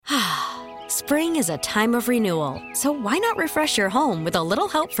Spring is a time of renewal, so why not refresh your home with a little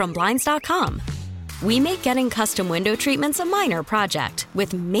help from Blinds.com? We make getting custom window treatments a minor project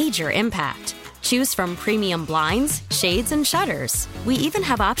with major impact. Choose from premium blinds, shades, and shutters. We even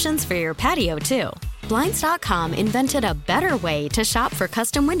have options for your patio, too. Blinds.com invented a better way to shop for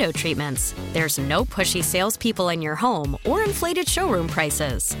custom window treatments. There's no pushy salespeople in your home or inflated showroom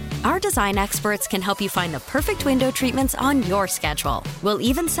prices. Our design experts can help you find the perfect window treatments on your schedule. We'll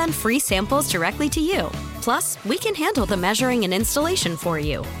even send free samples directly to you. Plus, we can handle the measuring and installation for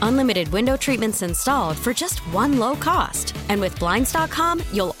you. Unlimited window treatments installed for just one low cost. And with Blinds.com,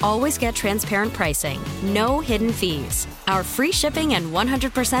 you'll always get transparent pricing. No hidden fees. Our free shipping and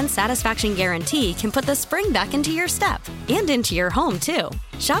 100% satisfaction guarantee can put the spring back into your step and into your home, too.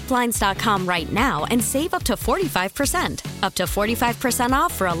 Shop Blinds.com right now and save up to 45%. Up to 45%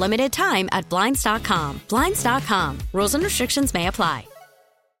 off for a limited time at Blinds.com. Blinds.com. Rules and restrictions may apply.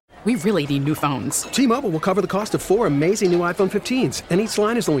 We really need new phones. T-Mobile will cover the cost of 4 amazing new iPhone 15s, and each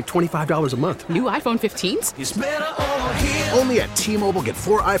line is only $25 a month. New iPhone 15s? It's better over here. Only at T-Mobile, get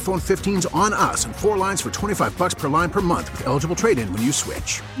 4 iPhone 15s on us and 4 lines for $25 per line per month with eligible trade-in when you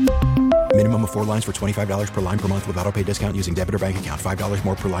switch. Minimum of 4 lines for $25 per line per month with autopay discount using debit or bank account. $5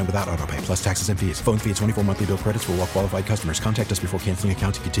 more per line without autopay, plus taxes and fees. Phone fee at 24 monthly bill credits for well-qualified customers. Contact us before canceling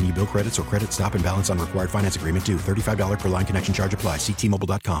account to continue bill credits or credit stop and balance on required finance agreement due. $35 per line connection charge applies. See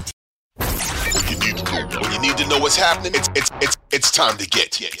T-Mobile.com. When you need to know what's happening, it's time to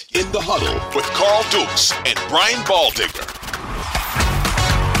get in the huddle with Carl Dukes and Brian Baldinger.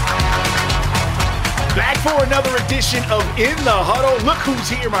 Back for another edition of In the Huddle. Look who's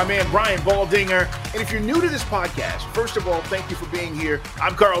here, my man Brian Baldinger. And if you're new to this podcast, first of all, thank you for being here.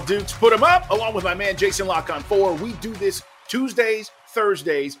 I'm Carl Dukes. Put him up, along with my man Jason Lock-on-4. We do this Tuesdays,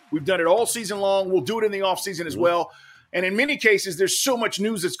 Thursdays. We've done it all season long. We'll do it in the offseason as well. And in many cases, there's so much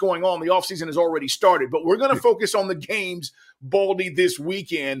news that's going on. The offseason has already started. But we're going to focus on the games, Baldy, this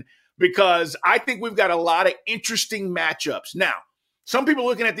weekend, because I think we've got a lot of interesting matchups. Now, some people are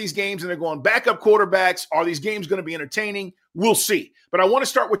looking at these games and they're going, backup quarterbacks, are these games going to be entertaining? We'll see. But I want to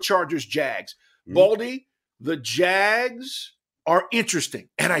start with Chargers-Jags. Baldy, the Jags are interesting,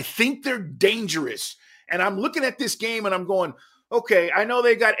 and I think they're dangerous. And I'm looking at this game and I'm going, okay, I know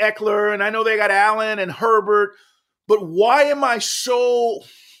they got Eckler and I know they got Allen and Herbert, but why am I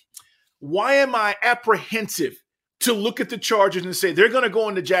apprehensive to look at the Chargers and say they're going to go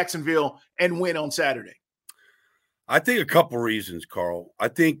into Jacksonville and win on Saturday? I think a couple reasons, Carl. I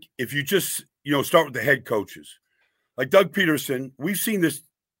think if you just, start with the head coaches. Like Doug Peterson, we've seen this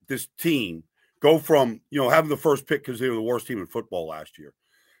team go from, having the first pick because they were the worst team in football last year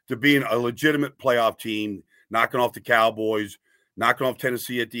to being a legitimate playoff team, knocking off the Cowboys, knocking off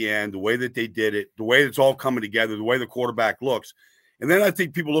Tennessee at the end, the way that they did it, the way it's all coming together, the way the quarterback looks. And then I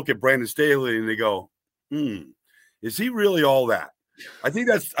think people look at Brandon Staley and they go, is he really all that? I think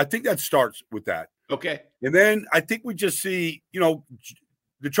that starts with that. Okay. And then I think we just see,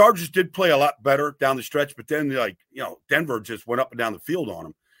 the Chargers did play a lot better down the stretch, but then Denver just went up and down the field on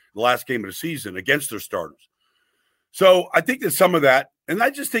them the last game of the season against their starters. So I think there's some of that. And I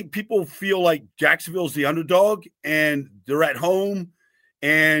just think people feel like Jacksonville's the underdog and they're at home.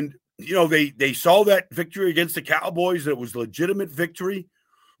 And, they saw that victory against the Cowboys. That was a legitimate victory.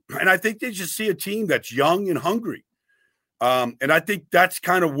 And I think they just see a team that's young and hungry. And I think that's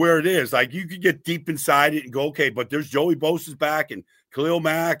kind of where it is. Like you could get deep inside it and go, okay, but there's Joey Bosa's back and Khalil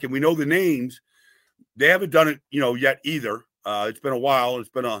Mack, and we know the names. They haven't done it, yet either. It's been a while. It's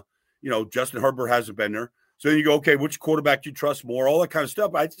been Justin Herbert hasn't been there. So then you go, okay, which quarterback do you trust more? All that kind of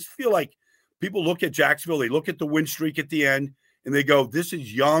stuff. I just feel like people look at Jacksonville, they look at the win streak at the end, and they go, this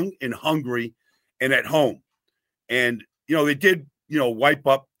is young and hungry and at home. And, they did, wipe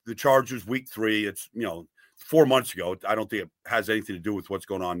up the Chargers week 3. It's, 4 months ago. I don't think it has anything to do with what's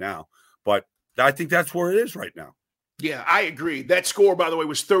going on now. But I think that's where it is right now. Yeah, I agree. That score, by the way,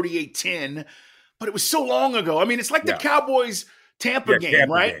 was 38-10, but it was so long ago. I mean, it's like the Cowboys Tampa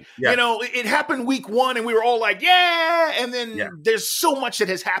game, right? Game. Yeah. It happened week 1 and we were all like, yeah. And then there's so much that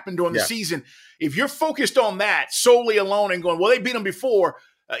has happened during the season. If you're focused on that solely alone and going, well, they beat them before,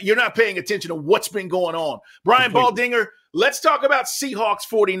 you're not paying attention to what's been going on. Brian Baldinger, let's talk about Seahawks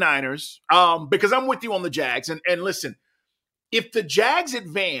 49ers because I'm with you on the Jags. And listen, if the Jags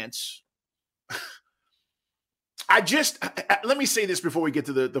advance, let me say this before we get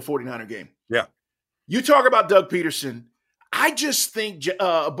to the 49er game. Yeah. You talk about Doug Peterson. I just think,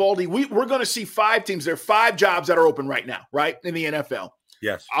 Baldy, we're going to see 5 teams. There are 5 jobs that are open right now, right, in the NFL.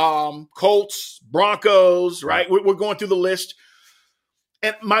 Yes. Colts, Broncos, right? We're going through the list.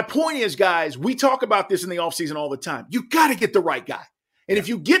 And my point is, guys, we talk about this in the offseason all the time. You got to get the right guy. And if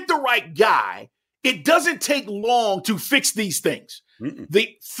you get the right guy, it doesn't take long to fix these things.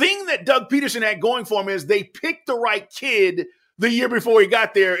 The thing that Doug Peterson had going for him is they picked the right kid the year before he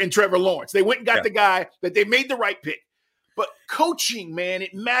got there in Trevor Lawrence. They went and got the guy that they made the right pick. But coaching, man,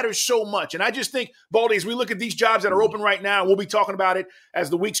 it matters so much. And I just think, Baldy, as we look at these jobs that are open right now, and we'll be talking about it as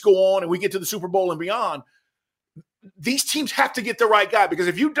the weeks go on and we get to the Super Bowl and beyond, these teams have to get the right guy, because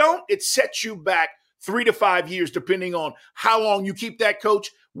if you don't, it sets you back 3 to 5 years, depending on how long you keep that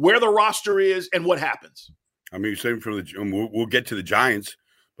coach, where the roster is, and what happens. I mean, same from we'll get to the Giants,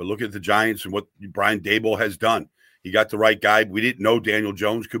 but look at the Giants and what Brian Daboll has done. He got the right guy. We didn't know Daniel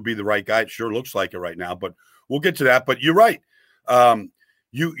Jones could be the right guy. It sure looks like it right now, but we'll get to that. But you're right.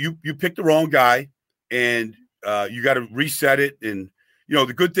 You picked the wrong guy, and you got to reset it. And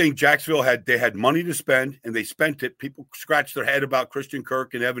the good thing, Jacksonville had money to spend, and they spent it. People scratched their head about Christian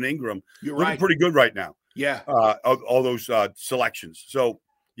Kirk and Evan Ingram. You're looking right. pretty good right now. Yeah. All those selections. So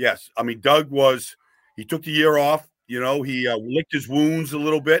yes, I mean, Doug he took the year off. He licked his wounds a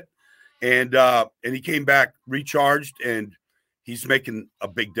little bit, and he came back recharged, and he's making a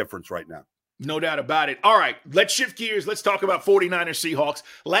big difference right now. No doubt about it. All right, let's shift gears. Let's talk about 49ers Seahawks.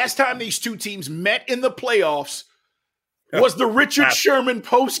 Last time these two teams met in the playoffs was the Richard Sherman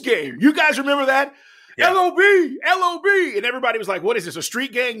post game. You guys remember that? Yeah. LOB. And everybody was like, what is this, a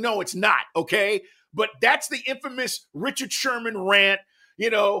street gang? No, it's not, okay? But that's the infamous Richard Sherman rant.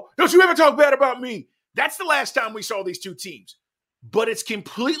 Don't you ever talk bad about me. That's the last time we saw these two teams. But it's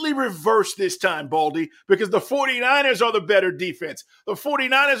completely reversed this time, Baldy, because the 49ers are the better defense. The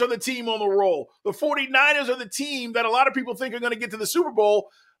 49ers are the team on the roll. The 49ers are the team that a lot of people think are going to get to the Super Bowl,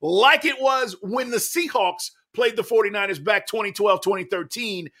 like it was when the Seahawks played the 49ers back 2012,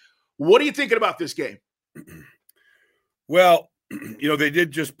 2013. What are you thinking about this game? Well, they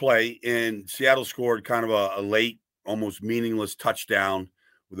did just play, and Seattle scored kind of a late, almost meaningless touchdown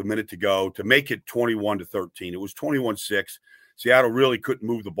with a minute to go to make it 21-13. It was 21-6. Seattle really couldn't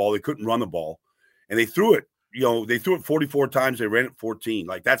move the ball. They couldn't run the ball. And they threw it. They threw it 44 times. They ran it 14.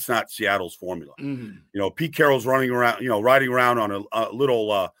 Like, that's not Seattle's formula. Mm-hmm. Pete Carroll's running around, riding around on a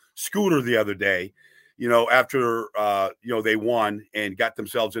little scooter the other day, after, they won and got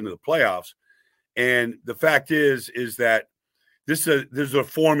themselves into the playoffs. And the fact is that there's a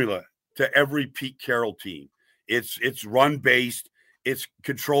formula to every Pete Carroll team. It's run-based. It's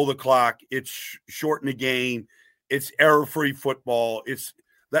control the clock. It's shorten the game. It's error-free football. It's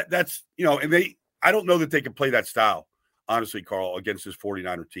that's and I don't know that they can play that style, honestly, Carl, against this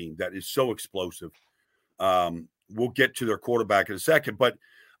 49er team that is so explosive. We'll get to their quarterback in a second, but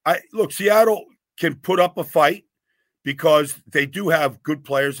Seattle can put up a fight because they do have good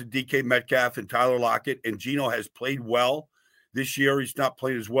players in DK Metcalf and Tyler Lockett, and Geno has played well this year. He's not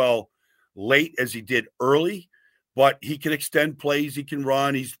played as well late as he did early, but he can extend plays. He can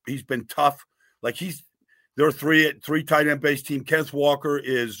run. He's been tough. They're a three tight end based team. Kenneth Walker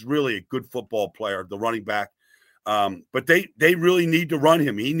is really a good football player, the running back. But they really need to run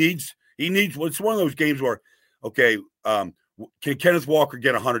him. He needs. It's one of those games where, can Kenneth Walker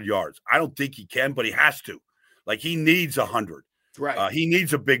get 100 yards? I don't think he can, but he has to. He needs 100. Right. He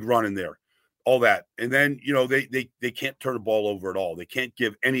needs a big run in there. All that, and then they can't turn the ball over at all. They can't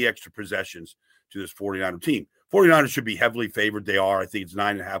give any extra possessions to this 49er team. 49ers should be heavily favored. They are. I think it's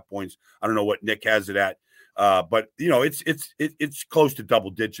 9.5 points. I don't know what Nick has it at. But it's close to double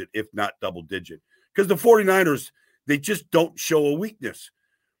digit, if not double digit, because the 49ers, they just don't show a weakness.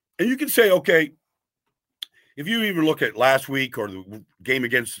 And you can say, okay, if you even look at last week or the game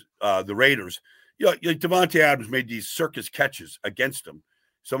against the Raiders, Devontae Adams made these circus catches against them.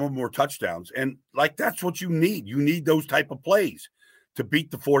 Some of them were touchdowns. And that's what you need. You need those type of plays to beat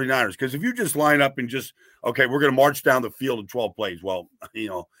the 49ers. Because if you just line up and just, we're going to march down the field in 12 plays. Well,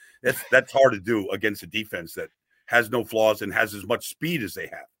 that's hard to do against a defense that has no flaws and has as much speed as they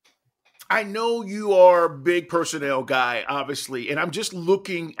have. I know you are a big personnel guy, obviously, and I'm just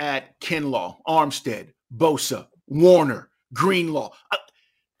looking at Kinlaw, Armstead, Bosa, Warner, Greenlaw.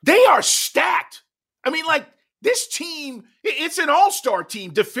 They are stacked. I mean, this team, it's an all-star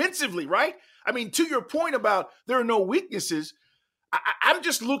team defensively, right? I mean, to your point about there are no weaknesses, I'm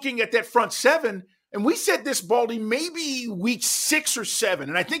just looking at that front seven. And we said this, Baldy, maybe week 6 or 7.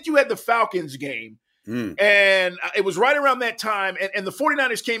 And I think you had the Falcons game. And it was right around that time. And the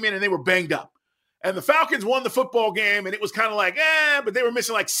 49ers came in and they were banged up. And the Falcons won the football game. And it was kind of but they were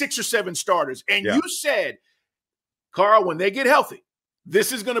missing 6 or 7 starters. And you said, Carl, when they get healthy,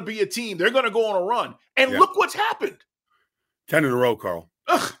 this is going to be a team. They're going to go on a run. And look what's happened. 10 in a row, Carl.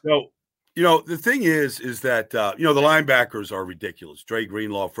 So, the thing is that, the linebackers are ridiculous. Dre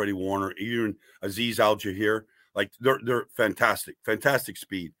Greenlaw, Freddie Warner, even Azeez Al-Jahir. Like they're fantastic, fantastic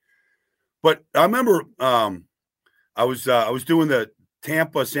speed. But I remember I was doing the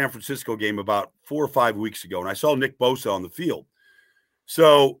Tampa San Francisco game about 4 or 5 weeks ago, and I saw Nick Bosa on the field.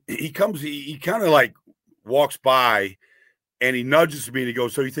 So he comes, he kind of like walks by, and he nudges me and he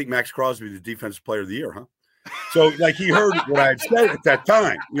goes, "So you think Max Crosby is the defensive player of the year, huh?" So like he heard what I had said at that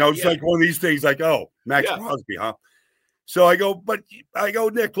time. It's like one of these things, like, "Oh, Max Crosby, huh?" So I go,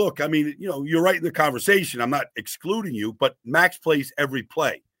 Nick, look, I mean, you're right in the conversation. I'm not excluding you, but Max plays every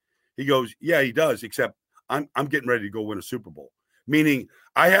play. He goes, "Yeah, he does, except I'm getting ready to go win a Super Bowl." Meaning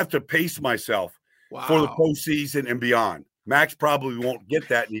I have to pace myself for the postseason and beyond. Max probably won't get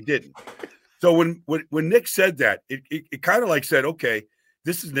that, and he didn't. So when Nick said that, it kind of like said, okay,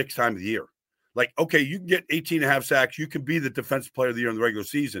 this is Nick's time of the year. Like, okay, you can get 18 and a half sacks. You can be the defensive player of the year in the regular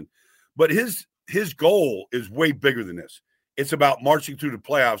season. But his goal is way bigger than this. It's about marching through the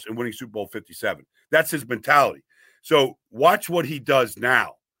playoffs and winning Super Bowl 57. That's his mentality. So watch what he does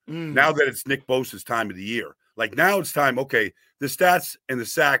now. Now that it's Nick Bosa's time of the year. Like now it's time, okay, the stats and the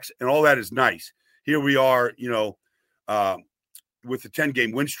sacks and all that is nice. Here we are, with the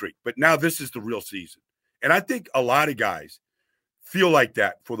 10-game win streak. But now this is the real season. And I think a lot of guys feel like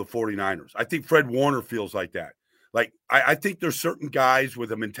that for the 49ers. I think Fred Warner feels like that. Like I think there's certain guys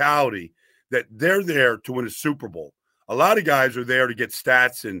with a mentality that they're there to win a Super Bowl. A lot of guys are there to get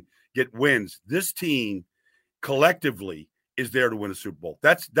stats and get wins. This team collectively is there to win a Super Bowl.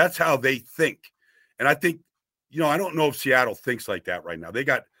 That's how they think. And I think, I don't know if Seattle thinks like that right now. They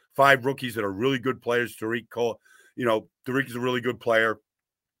got 5 rookies that are really good players. Tariq Cole, Tariq is a really good player.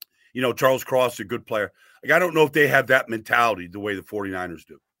 Charles Cross is a good player. Like, I don't know if they have that mentality the way the 49ers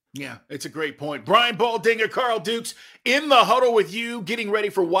do. Yeah, it's a great point. Brian Baldinger, Carl Dukes, in the huddle with you, getting ready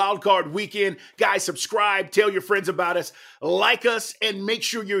for Wild Card Weekend. Guys, subscribe, tell your friends about us, like us, and make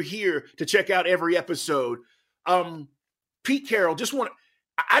sure you're here to check out every episode. Pete Carroll,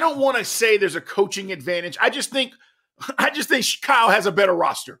 I don't want to say there's a coaching advantage. I just think Kyle has a better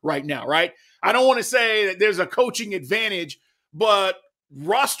roster right now, right? I don't want to say that there's a coaching advantage, but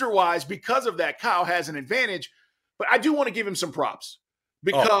roster-wise, because of that, Kyle has an advantage. But I do want to give him some props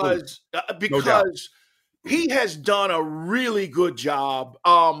because he has done a really good job.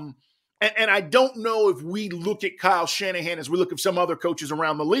 And I don't know if we look at Kyle Shanahan as we look at some other coaches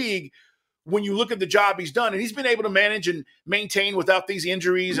around the league. When you look at the job he's done, and he's been able to manage and maintain without these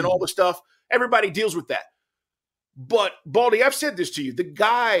injuries and all the stuff, everybody deals with that. But, Baldy, I've said this to you. The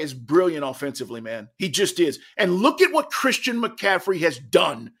guy is brilliant offensively, man. He just is. And look at what Christian McCaffrey has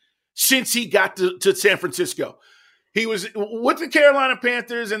done since he got to San Francisco. He was with the Carolina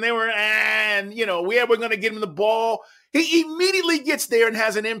Panthers, and they were, we're going to get him the ball. He immediately gets there and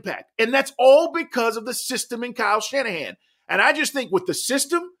has an impact. And that's all because of the system in Kyle Shanahan. And I just think with the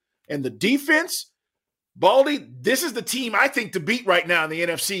system and the defense, Baldy, this is the team I think to beat right now in the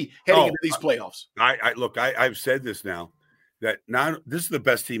NFC heading into these playoffs. I've said this now, that now this is the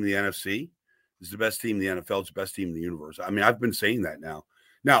best team in the NFC. This is the best team in the NFL. It's the best team in the universe. I mean, I've been saying that now.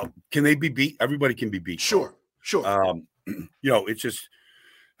 Now, can they be beat? Everybody can be beat. Sure. It's just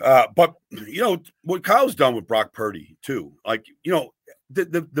but what Kyle's done with Brock Purdy too. Like,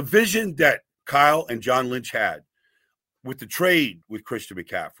 the vision that Kyle and John Lynch had with the trade with Christian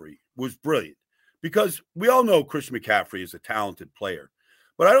McCaffrey was brilliant. Because we all know Christian McCaffrey is a talented player.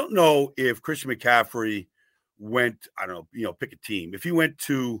 But I don't know if Christian McCaffrey went, pick a team. If he went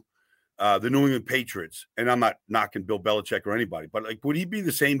to the New England Patriots, and I'm not knocking Bill Belichick or anybody, but like, would he be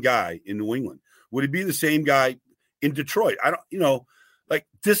the same guy in New England? Would he be the same guy in Detroit? I don't,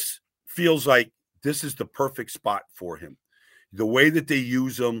 this feels like this is the perfect spot for him. The way that they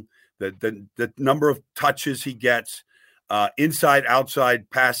use him, the number of touches he gets, inside,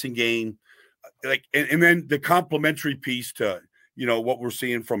 outside passing game, and then the complementary piece to, what we're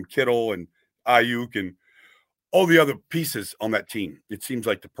seeing from Kittle and Ayuk and all the other pieces on that team. It seems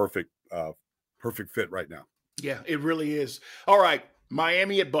like the perfect fit right now. Yeah, it really is. All right.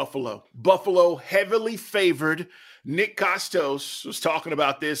 Miami at Buffalo. Buffalo heavily favored. Nick Kostos was talking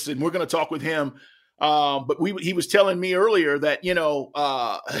about this, and we're going to talk with him. But he was telling me earlier that,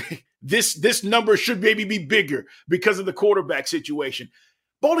 this number should maybe be bigger because of the quarterback situation.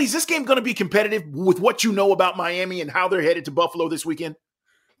 Baldy, is this game going to be competitive with what you know about Miami and how they're headed to Buffalo this weekend?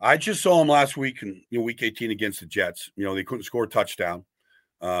 I just saw them last week in week 18 against the Jets. They couldn't score a touchdown.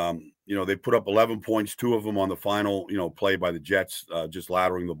 They put up 11 points, 2 of them on the final, play by the Jets, just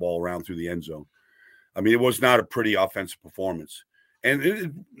laddering the ball around through the end zone. I mean, it was not a pretty offensive performance.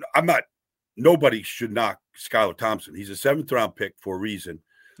 And nobody should knock Skylar Thompson. He's a 7th-round pick for a reason.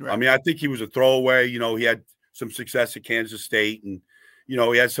 Right. I mean, I think he was a throwaway. He had some success at Kansas State, and he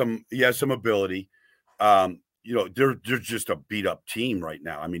has some ability. they're just a beat up team right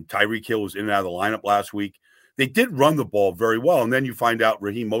now. I mean, Tyreek Hill was in and out of the lineup last week. They did run the ball very well, and then you find out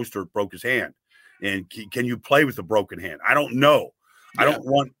Raheem Mostert broke his hand. And can you play with a broken hand? I don't know. Yeah. I don't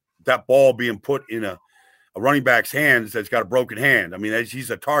want that ball being put in a running back's hands that's got a broken hand. I mean,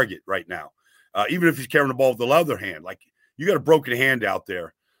 he's a target right now. Even if he's carrying the ball with the other hand, like you got a broken hand out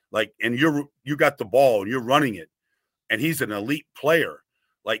there, like, and you got the ball and you're running it, and he's an elite player.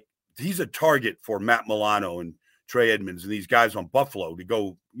 Like, he's a target for Matt Milano and Trey Edmonds and these guys on Buffalo to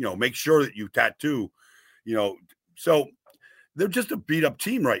go, make sure that you tattoo, so they're just a beat up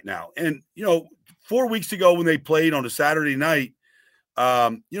team right now. And, 4 weeks ago when they played on a Saturday night,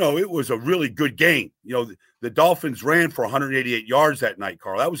 it was a really good game. The Dolphins ran for 188 yards that night,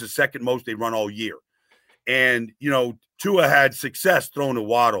 Carl. That was the second most they run all year. And, Tua had success throwing to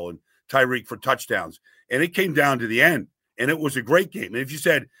Waddle and Tyreek for touchdowns. And it came down to the end. And it was a great game. And if you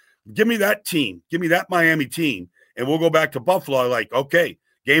said, give me that team, give me that Miami team, and we'll go back to Buffalo, like, okay,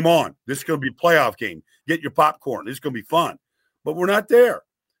 game on. This is going to be a playoff game. Get your popcorn. This is going to be fun. But we're not there.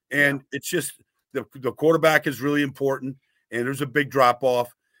 And it's just the quarterback is really important. And there's a big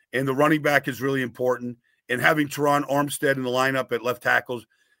drop-off, and the running back is really important, and having Teron Armstead in the lineup at left tackles,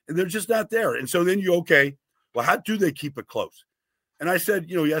 and they're just not there. And so then well, how do they keep it close? And I said,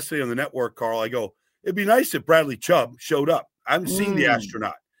 yesterday on the network, Carl, I go, it'd be nice if Bradley Chubb showed up. I haven't seen the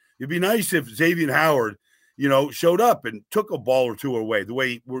astronaut. It'd be nice if Xavier Howard, showed up and took a ball or two away the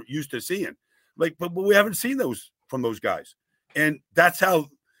way we're used to seeing. But we haven't seen those from those guys. And that's how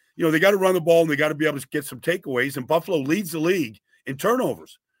 – they got to run the ball and they got to be able to get some takeaways. And Buffalo leads the league in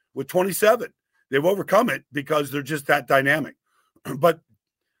turnovers with 27. They've overcome it because they're just that dynamic. But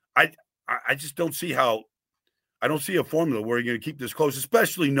I just don't see how – I don't see a formula where you're going to keep this close,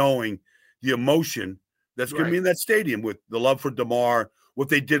 especially knowing the emotion that's going to be in that stadium with the love for DeMar, what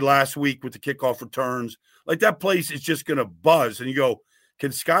they did last week with the kickoff returns. Like, that place is just going to buzz. And you go, can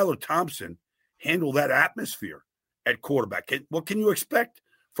Skylar Thompson handle that atmosphere at quarterback? What can you expect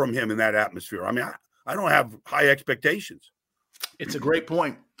from him in that atmosphere? I mean, I don't have high expectations. It's a great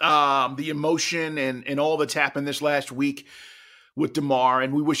point. The emotion and all that's happened this last week with DeMar,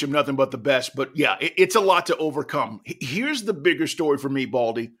 and we wish him nothing but the best. But, yeah, it's a lot to overcome. Here's the bigger story for me,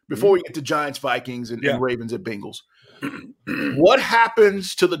 Baldy, before we get to Giants, Vikings, and Ravens at Bengals. What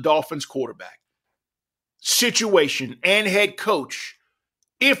happens to the Dolphins quarterback situation and head coach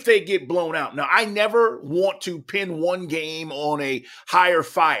if they get blown out? Now, I never want to pin one game on a hire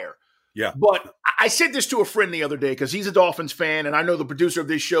fire. Yeah. But I said this to a friend the other day because he's a Dolphins fan, and I know the producer of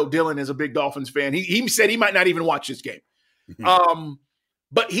this show, Dylan, is a big Dolphins fan. He said he might not even watch this game.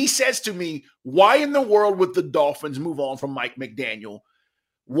 But he says to me, why in the world would the Dolphins move on from Mike McDaniel?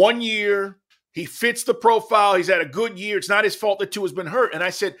 1 year, he fits the profile. He's had a good year. It's not his fault that Tua's been hurt. And I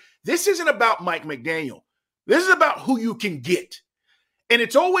said, this isn't about Mike McDaniel. This is about who you can get. And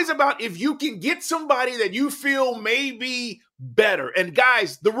it's always about if you can get somebody that you feel may be better. And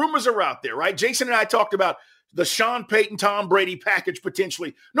guys, the rumors are out there, right? Jason and I talked about the Sean Payton, Tom Brady package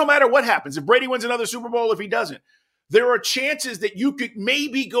potentially, no matter what happens. If Brady wins another Super Bowl, if he doesn't, there are chances that you could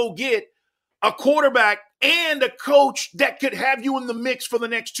maybe go get a quarterback and a coach that could have you in the mix for the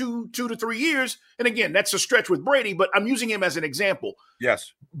next 2 to 3 years. And again, that's a stretch with Brady, but I'm using him as an example.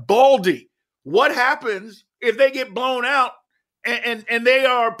 Yes. Baldy, what happens if they get blown out and they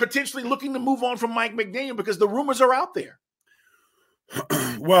are potentially looking to move on from Mike McDaniel because the rumors are out there?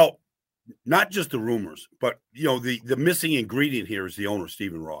 Well, not just the rumors, but the missing ingredient here is the owner,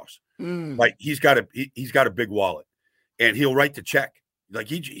 Stephen Ross. Like, he's got a big wallet, and he'll write the check. Like,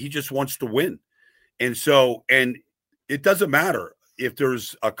 he just wants to win. And so, and it doesn't matter if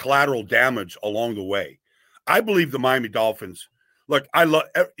there's a collateral damage along the way. I believe the Miami Dolphins, look,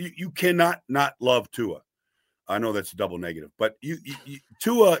 you cannot not love Tua. I know that's a double negative, but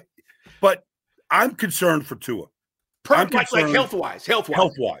Tua, but I'm concerned for Tua. Like health-wise.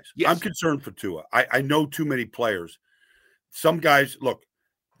 Yes. I'm concerned for Tua. I know too many players. Some guys, look,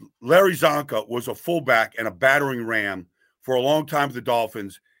 Larry Zonka was a fullback and a battering ram for a long time with the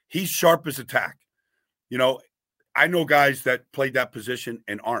Dolphins. He's sharp as a tack. I know guys that played that position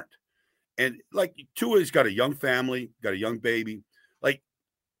and aren't. And like, Tua's got a young family, got a young baby. Like,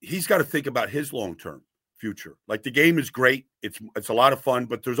 he's got to think about his long-term future. Like, the game is great. It's a lot of fun,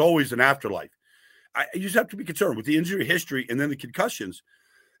 but there's always an afterlife. You just have to be concerned with the injury history and then the concussions.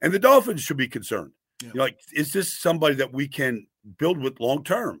 And the Dolphins should be concerned. Yeah. Is this somebody that we can build with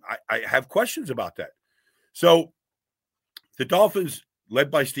long-term? I have questions about that. So the Dolphins, led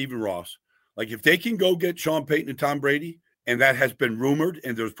by Stephen Ross, like, if they can go get Sean Payton and Tom Brady, and that has been rumored,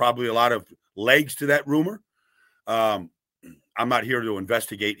 and there's probably a lot of legs to that rumor. I'm not here to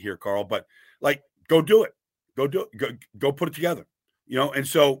investigate here, Carl, but, like, go do it. Go put it together. And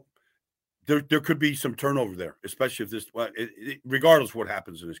so there could be some turnover there, especially if this, regardless of what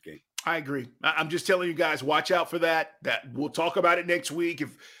happens in this game. I agree. I'm just telling you guys, watch out for that. That we'll talk about it next week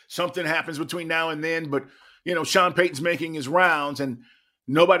if something happens between now and then. But, Sean Payton's making his rounds, and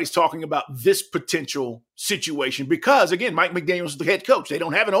nobody's talking about this potential situation because, again, Mike McDaniel's the head coach. They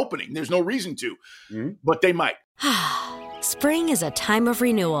don't have an opening. There's no reason to, but they might. Spring is a time of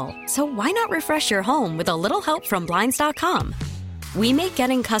renewal, so why not refresh your home with a little help from Blinds.com? We make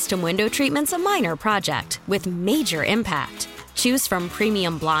getting custom window treatments a minor project with major impact. Choose from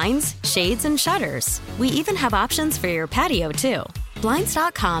premium blinds, shades, and shutters. We even have options for your patio, too.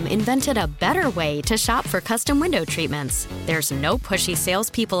 Blinds.com invented a better way to shop for custom window treatments. There's no pushy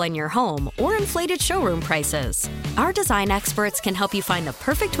salespeople in your home or inflated showroom prices. Our design experts can help you find the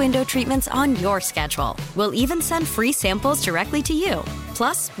perfect window treatments on your schedule. We'll even send free samples directly to you.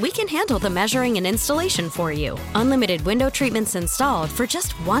 Plus, we can handle the measuring and installation for you. Unlimited window treatments installed for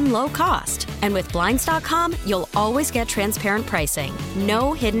just one low cost. And with Blinds.com, you'll always get transparent pricing.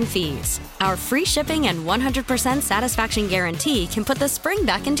 No hidden fees. Our free shipping and 100% satisfaction guarantee can put the spring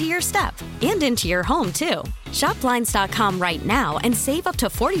back into your step and into your home, too. Shop Blinds.com right now and save up to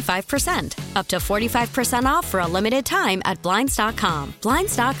 45%. Up to 45% off for a limited time at Blinds.com.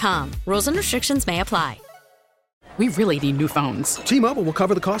 Blinds.com. Rules and restrictions may apply. We really need new phones. T-Mobile will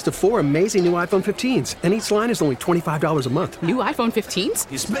cover the cost of 4 amazing new iPhone 15s, and each line is only $25 a month. New iPhone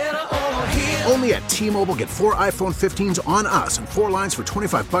 15s? It's better over here. Only at T-Mobile, get 4 iPhone 15s on us and 4 lines for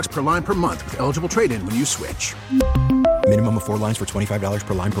 $25 per line per month with eligible trade-in when you switch. Minimum of 4 lines for $25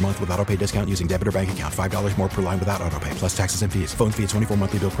 per line per month with autopay discount using debit or bank account. $5 more per line without autopay, plus taxes and fees. Phone fee at 24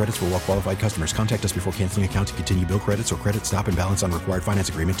 monthly bill credits for well-qualified customers. Contact us before canceling account to continue bill credits or credit stop and balance on required finance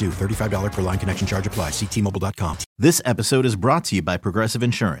agreement due. $35 per line connection charge applies. See T-Mobile.com. This episode is brought to you by Progressive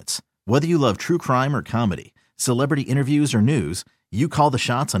Insurance. Whether you love true crime or comedy, celebrity interviews or news, you call the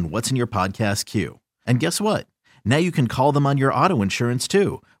shots on what's in your podcast queue. And guess what? Now you can call them on your auto insurance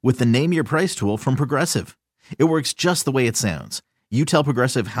too with the Name Your Price tool from Progressive. It works just the way it sounds. You tell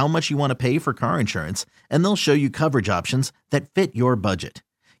Progressive how much you want to pay for car insurance, and they'll show you coverage options that fit your budget.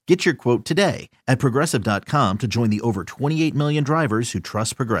 Get your quote today at Progressive.com to join the over 28 million drivers who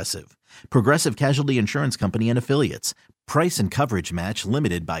trust Progressive. Progressive Casualty Insurance Company and Affiliates. Price and coverage match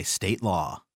limited by state law.